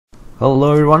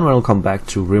Hello everyone, welcome back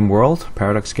to Rimworld.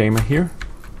 ParadogsGamer here.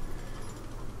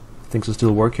 Things are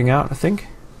still working out, I think.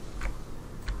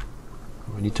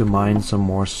 We need to mine some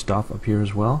more stuff up here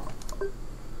as well.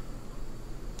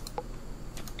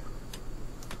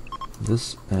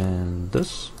 This and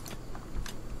this.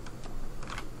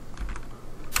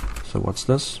 So what's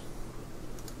this?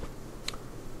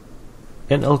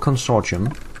 NL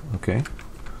Consortium. Okay.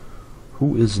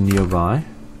 Who is nearby?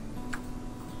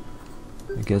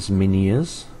 I guess Minnie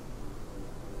is.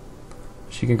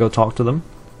 She can go talk to them.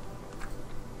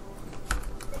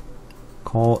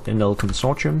 Call NL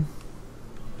Consortium.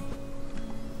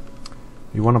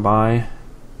 You want to buy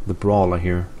the brawler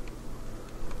here.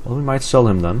 Well, we might sell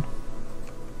him then,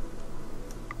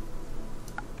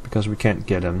 because we can't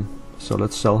get him. So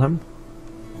let's sell him.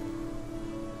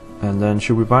 And then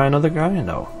should we buy another guy?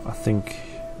 No, I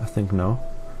think no.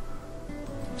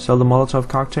 Sell the Molotov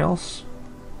cocktails.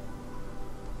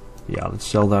 Yeah, let's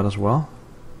sell that as well.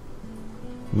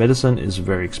 Medicine is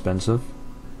very expensive.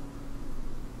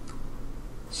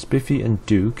 Spiffy and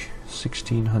Duke,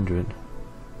 1600.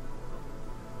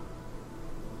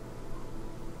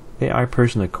 AI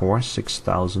person at core,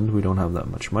 6000. We don't have that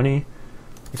much money.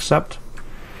 Except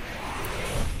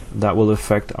that will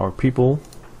affect our people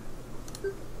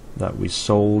that we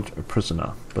sold a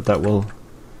prisoner. But that will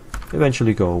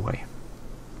eventually go away.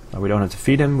 Now we don't have to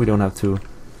feed him, we don't have to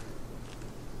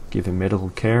give him medical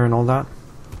care and all that.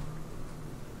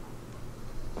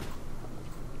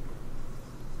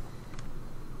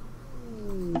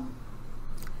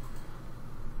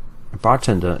 A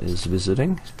bartender is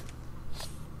visiting.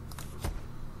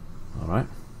 Alright.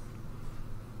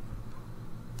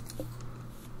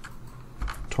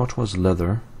 Tortoise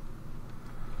leather.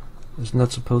 Isn't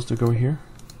that supposed to go here?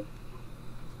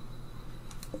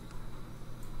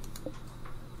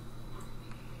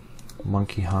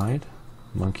 Monkey hide.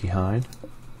 Monkey hide.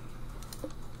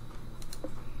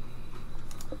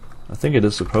 I think it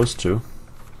is supposed to.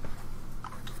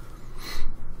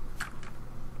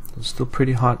 It's still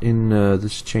pretty hot in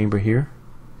this chamber here.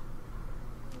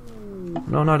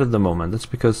 No, not at the moment. That's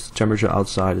because the temperature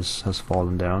outside has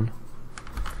fallen down.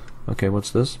 Okay,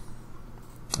 what's this?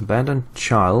 Abandoned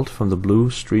child from the Blue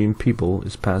Stream people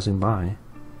is passing by.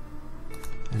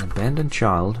 An abandoned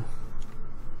child.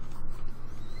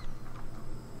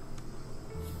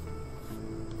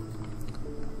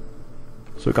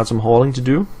 So we got some hauling to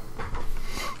do.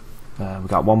 We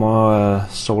got one more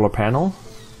solar panel.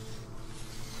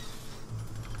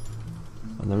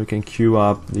 And then we can queue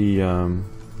up the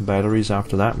batteries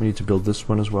after that. We need to build this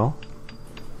one as well.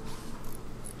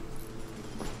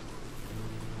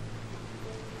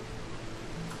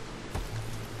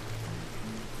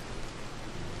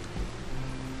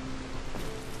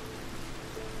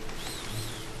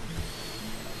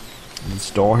 And this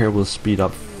door here will speed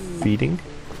up feeding.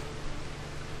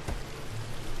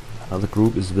 Another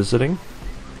group is visiting.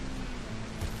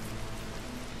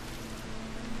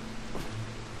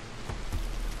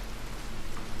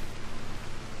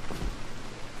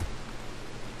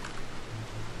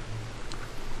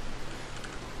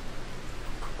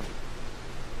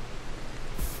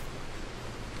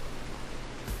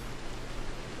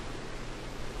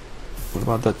 What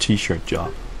about that t-shirt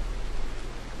job?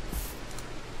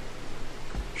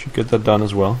 Should get that done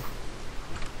as well.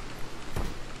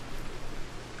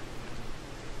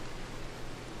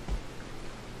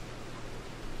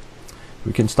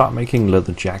 We can start making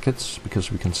leather jackets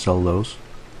because we can sell those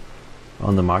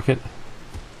on the market.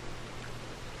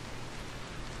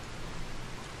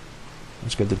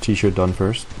 Let's get the t-shirt done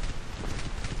first.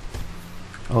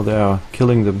 Oh, they are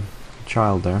killing the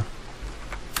child there.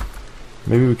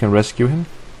 Maybe we can rescue him?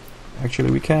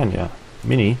 Actually we can, yeah.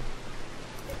 Minnie,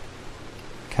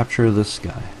 capture this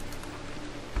guy.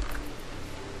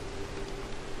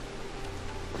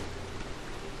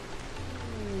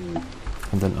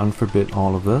 And then unforbid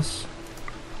all of this.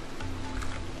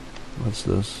 What's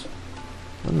this?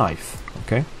 A knife,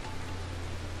 okay.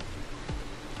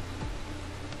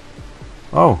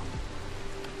 Oh!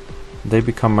 They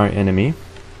become our enemy.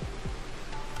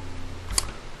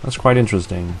 That's quite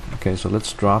interesting. Okay, so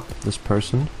let's drop this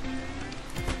person.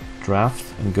 Draft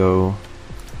and go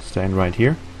stand right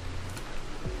here.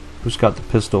 Who's got the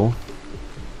pistol?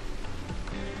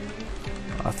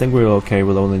 I think we're okay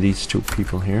with only these two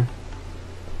people here.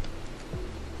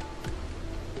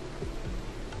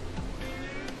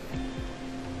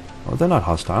 Oh, they're not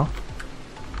hostile.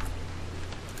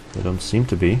 They don't seem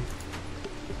to be.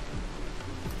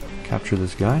 Capture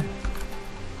this guy.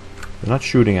 They're not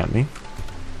shooting at me.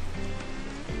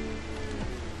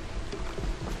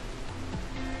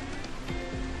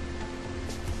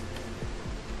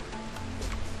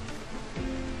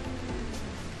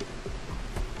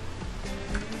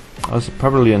 Oh, it's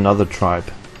probably another tribe.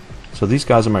 So these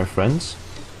guys are my friends.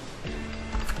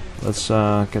 Let's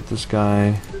get this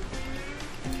guy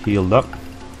healed up.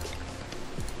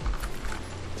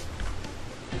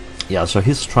 Yeah, so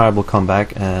his tribe will come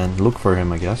back and look for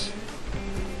him, I guess.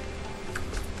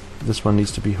 This one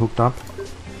needs to be hooked up.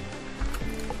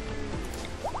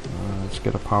 Let's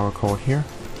get a power cord here.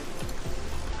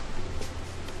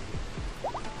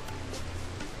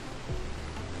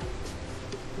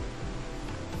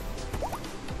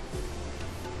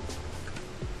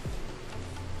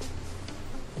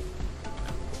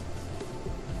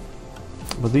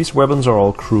 But these weapons are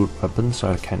all crude weapons,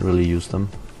 so I can't really use them.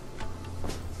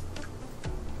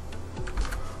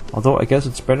 Although I guess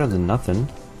it's better than nothing.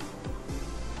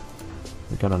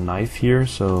 We got a knife here,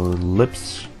 so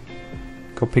lips.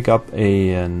 Go pick up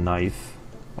a knife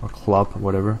or club,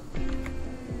 whatever.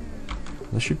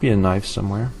 There should be a knife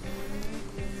somewhere.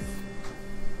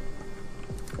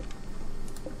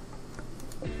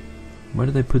 Where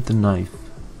did they put the knife?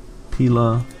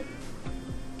 Peeler,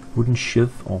 wooden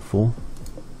shiv, awful.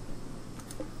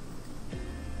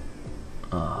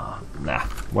 Nah,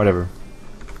 whatever.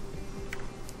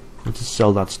 Let's just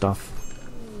sell that stuff.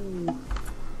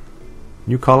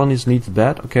 New colonies need the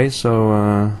bed. Okay,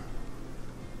 so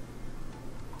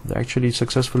they actually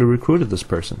successfully recruited this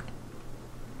person.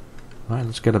 Alright,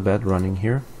 let's get a bed running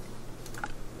here.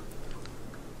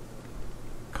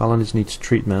 Colonies needs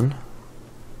treatment.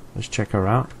 Let's check her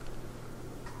out.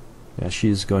 Yeah, she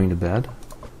is going to bed.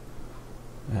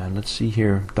 And let's see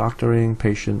here. Doctoring,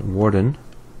 patient, warden.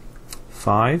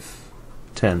 5,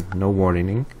 10. No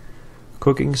wardening.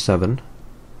 Cooking 7.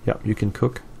 Yep, you can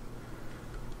cook.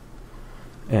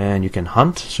 And you can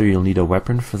hunt, so you'll need a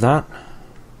weapon for that.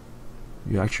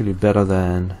 You're actually better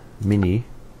than Mini.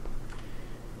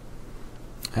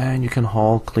 And you can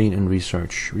haul, clean, and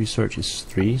research. Research is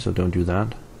 3, so don't do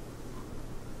that.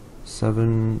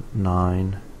 7,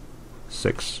 9,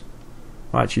 6.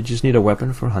 Right, you just need a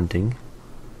weapon for hunting.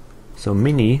 So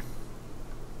Mini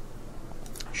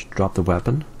should drop the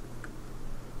weapon.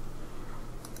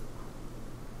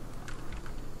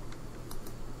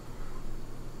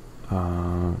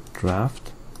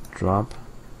 Draft, drop,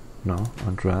 no,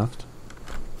 on draft.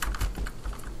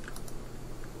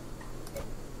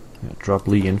 Yeah, drop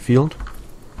Lee infield.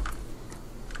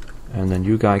 And then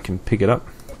you guy can pick it up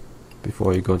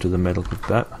before you go to the medical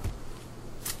vet.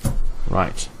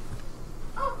 Right.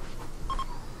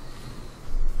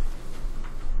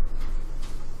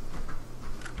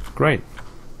 Great.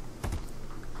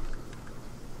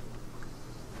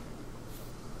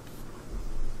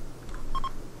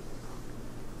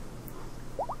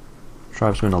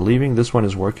 Tribesmen are leaving. This one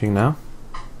is working now.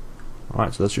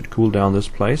 Alright, so that should cool down this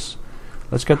place.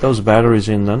 Let's get those batteries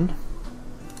in then.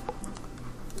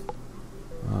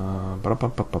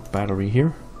 Battery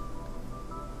here.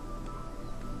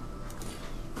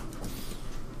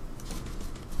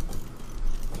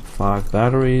 Five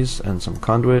batteries and some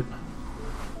conduit.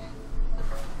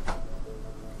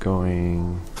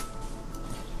 Going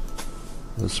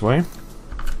this way.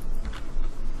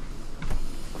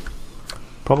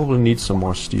 Probably need some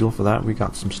more steel for that. We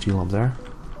got some steel up there.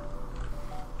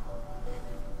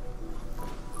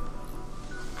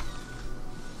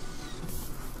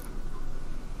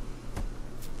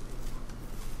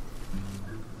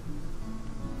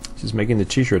 He's making the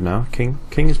t-shirt now. King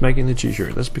is making the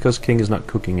t-shirt. That's because King is not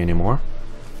cooking anymore.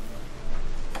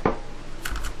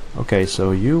 Okay,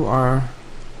 so you are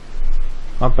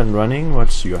up and running.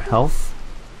 What's your health?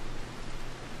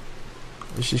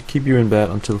 Let's just keep you in bed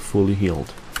until fully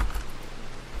healed.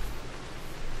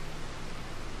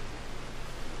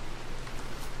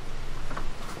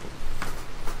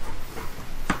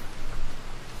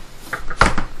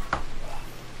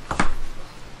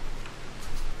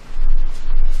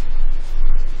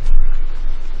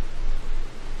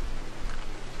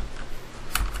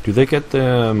 Do they get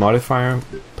the modifier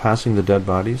passing the dead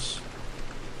bodies?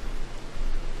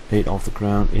 8 off the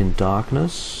ground in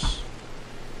darkness.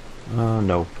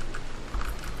 No.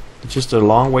 It's just a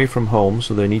long way from home,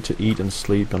 so they need to eat and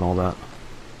sleep and all that.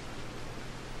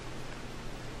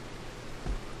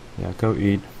 Yeah, go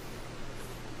eat.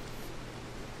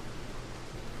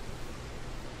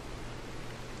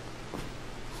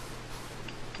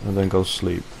 And then go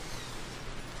sleep.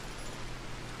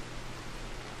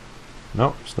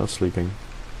 No, it's not sleeping.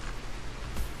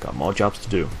 Got more jobs to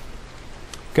do.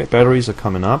 Okay, batteries are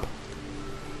coming up.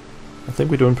 I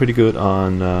think we're doing pretty good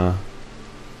on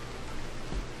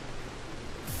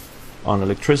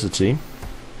electricity.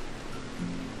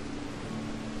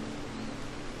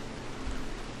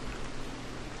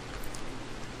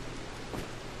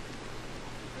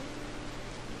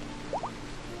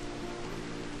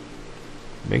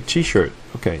 Make t-shirt.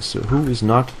 Okay, so who is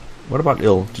not... What about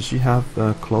Il? Does she have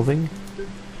clothing?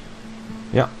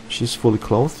 Yeah, she's fully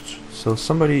clothed. So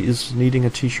somebody is needing a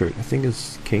t-shirt. I think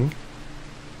it's King.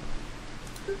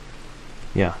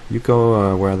 Yeah, you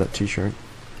go wear that t-shirt.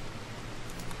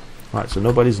 Right, so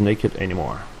nobody's naked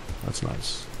anymore. That's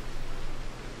nice.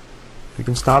 We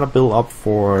can start a build up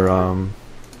for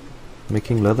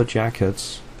making leather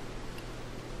jackets.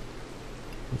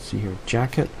 Let's see here,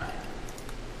 jacket,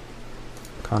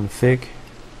 config,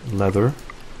 leather.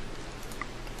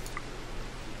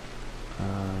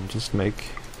 Just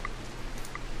make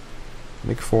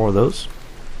 4 of those.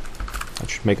 That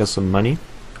should make us some money.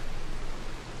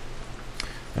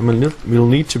 And we'll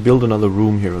need to build another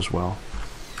room here as well.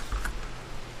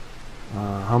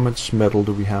 How much metal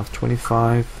do we have?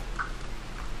 25.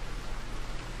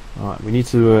 Alright, we need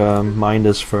to mine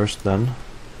this first then.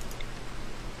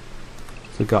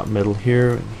 So got metal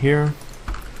here and here.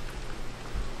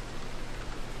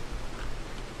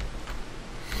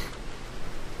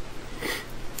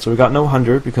 So we got no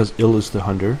hunter because Il is the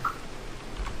hunter.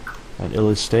 And Il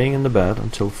is staying in the bed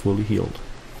until fully healed.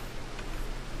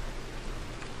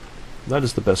 That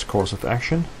is the best course of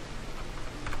action.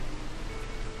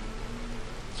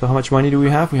 So how much money do we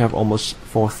have? We have almost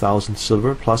 4,000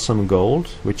 silver plus some gold,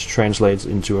 which translates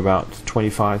into about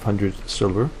 2,500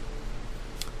 silver.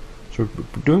 So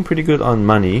we're doing pretty good on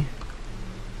money.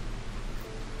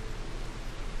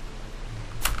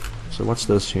 So what's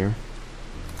this here?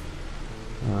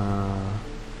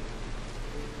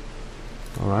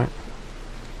 Alright.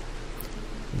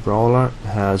 Brawler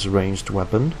has ranged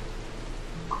weapon.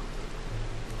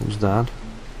 Who's that?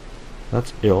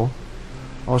 That's Il.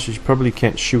 Oh, she probably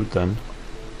can't shoot then.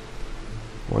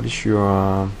 What is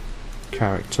your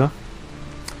character?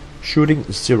 Shooting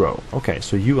 0. Okay,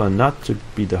 so you are not to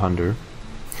be the hunter.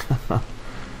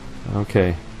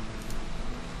 Okay.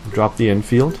 Drop the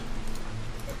Enfield.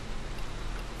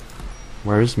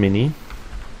 Where is Minnie?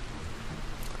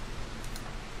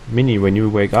 Minnie, when you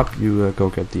wake up, you go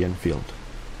get the Enfield.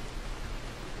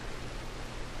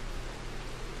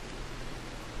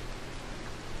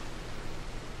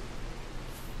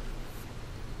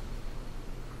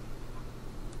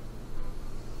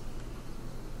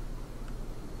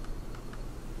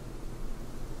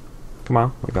 Come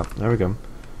on, wake up. There we go.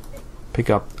 Pick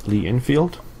up Lee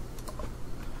Enfield.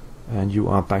 And you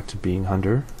are back to being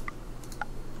hunter.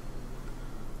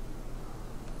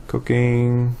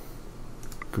 Cooking.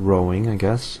 Growing, I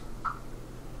guess.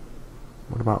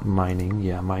 What about mining?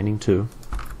 Yeah, mining too.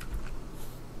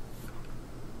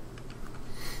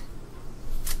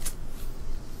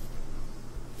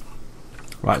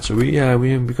 Right, so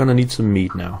we're gonna need some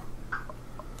meat now.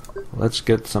 Let's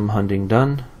get some hunting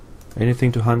done.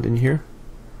 Anything to hunt in here?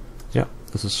 Yeah,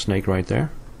 there's a snake right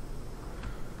there.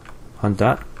 Hunt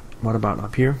that. What about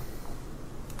up here?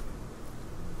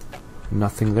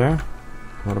 Nothing there.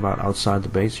 What about outside the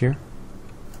base here?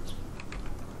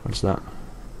 What's that?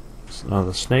 It's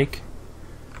another snake.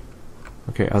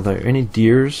 Okay, are there any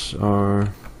deers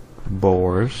or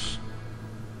boars?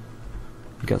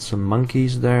 We got some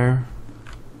monkeys there.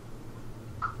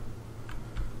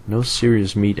 No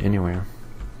serious meat anywhere.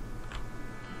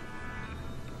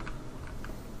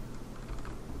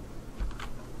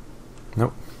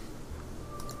 Nope.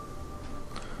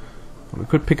 We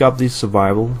could pick up these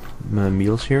survival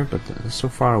meals here, but they're so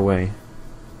far away.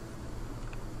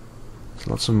 There's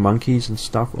lots of monkeys and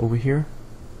stuff over here.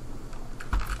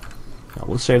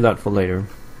 We'll save that for later.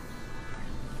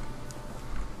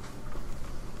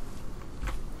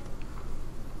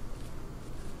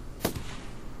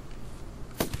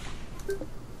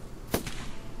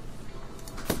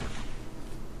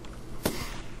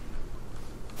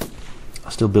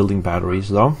 Still building batteries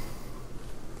though.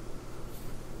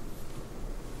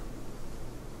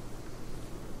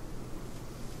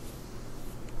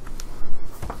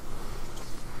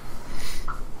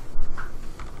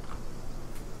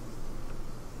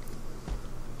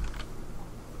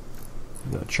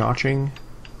 The charging.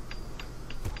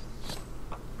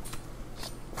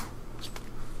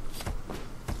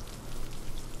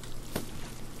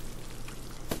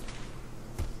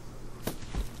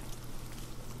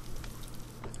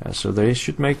 So they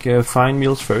should make fine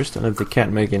meals first, and if they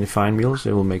can't make any fine meals,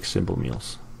 they will make simple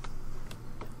meals.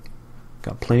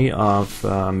 Got plenty of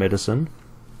medicine.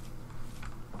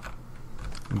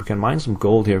 We can mine some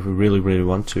gold here if we really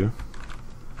want to.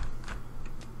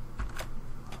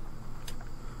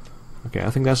 Okay,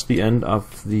 I think that's the end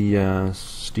of the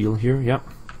steel here, yep.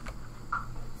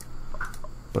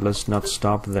 But let's not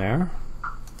stop there.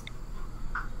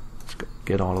 Let's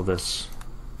get all of this.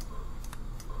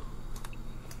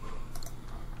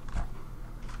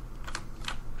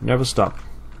 Never stop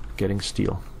getting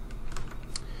steel.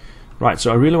 Right,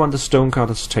 so I really want the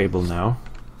stonecutter's table now.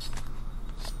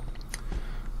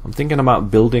 I'm thinking about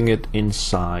building it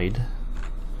inside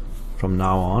from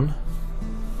now on.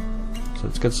 So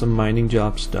let's get some mining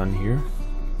jobs done here.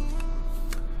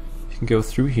 You can go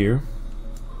through here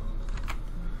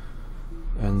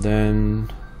and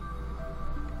then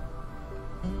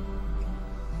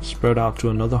spread out to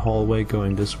another hallway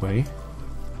going this way.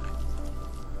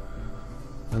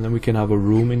 And then we can have a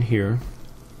room in here.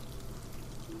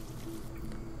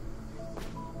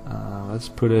 Let's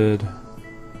put it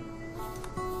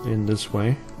in this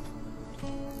way.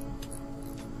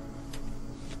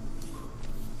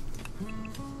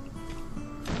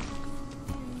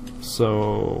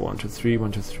 So 1, 2, 3,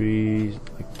 1, 2, 3,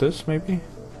 like this maybe.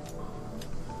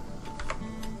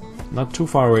 Not too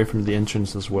far away from the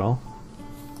entrance as well.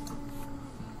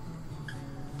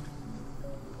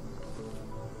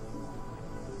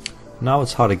 Now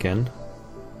it's hot again.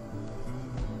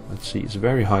 Let's see, it's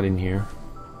very hot in here.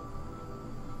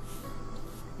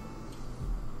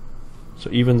 So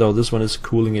even though this one is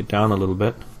cooling it down a little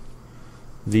bit,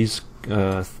 these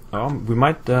we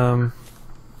might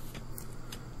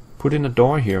put in a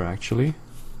door here actually.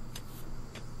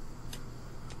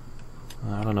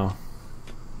 I don't know.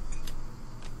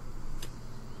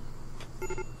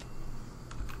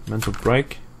 Mental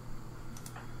break.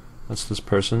 That's this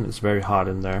person. It's very hot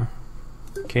in there.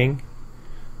 King,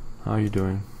 how are you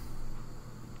doing?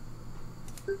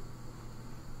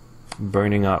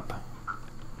 Burning up.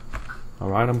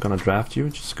 Alright, I'm gonna draft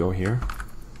you. Just go here.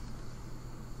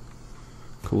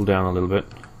 Cool down a little bit.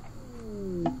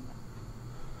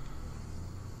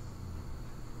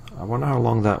 I wonder how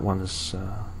long that one is.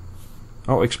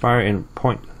 Oh, expire in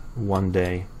 0.1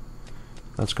 day.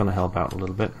 That's gonna help out a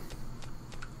little bit.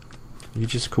 You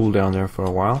just cool down there for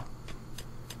a while.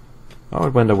 Oh,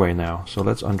 it went away now. So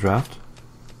let's undraft.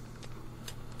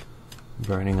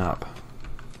 Burning up.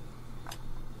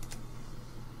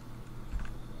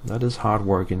 That is hard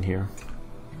work in here.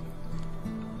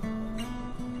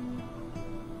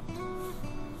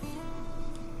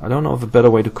 I don't know of a better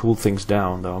way to cool things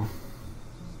down though.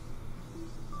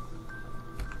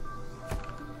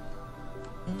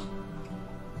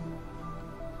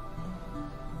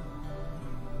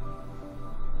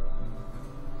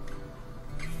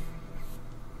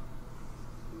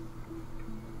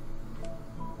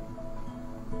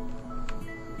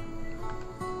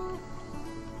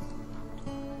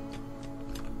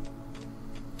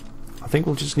 I think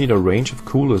we'll just need a range of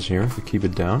coolers here to keep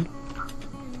it down.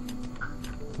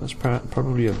 That's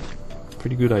probably a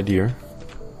pretty good idea.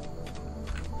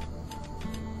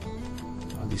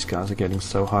 Oh, these guys are getting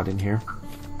so hot in here.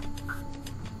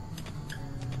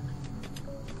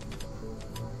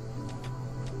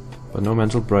 But no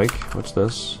mental break. What's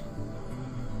this?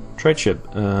 Trade ship.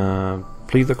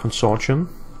 Plead the consortium.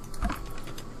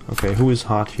 Okay, who is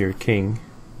hot here? King.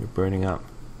 You're burning up.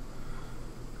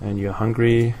 And you're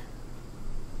hungry.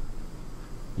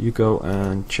 You go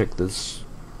and check this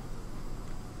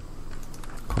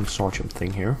consortium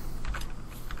thing here.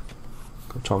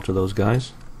 Go talk to those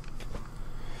guys.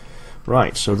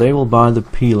 Right, so they will buy the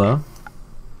peeler,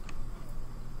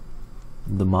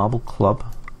 the marble club,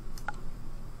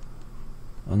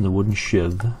 and the wooden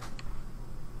shiv.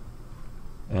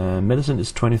 Medicine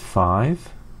is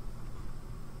 25.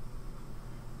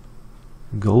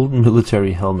 Golden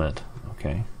military helmet.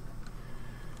 Okay.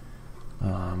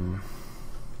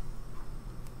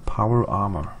 Power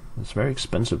armor. It's very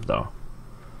expensive though.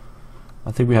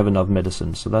 I think we have enough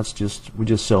medicine, so that's just we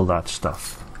just sell that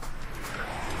stuff.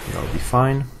 That'll be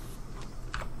fine.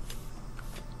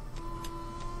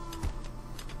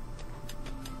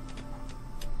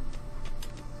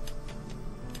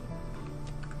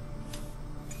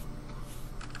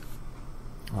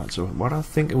 Alright, so what I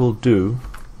think it will do.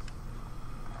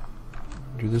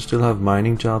 Do they still have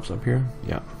mining jobs up here?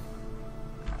 Yeah.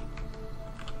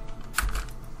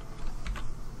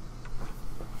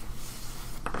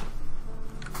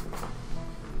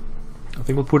 I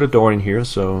think we'll put a door in here,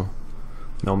 so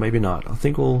no, maybe not. I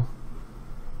think we'll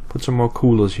put some more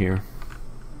coolers here.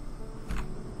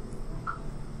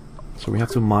 So we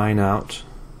have to mine out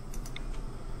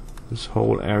this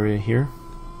whole area here.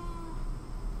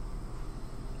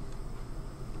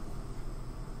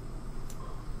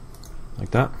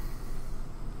 Like that.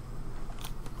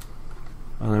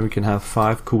 And then we can have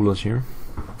 5 coolers here.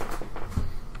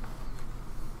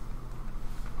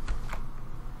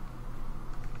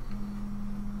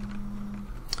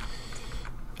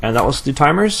 And that was the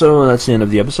timer, so that's the end of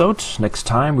the episode. Next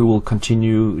time we will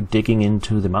continue digging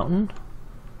into the mountain.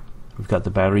 We've got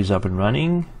the batteries up and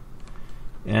running.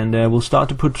 and we'll start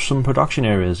to put some production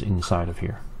areas inside of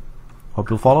here. Hope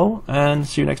you'll follow, and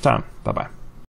see you next time. Bye bye.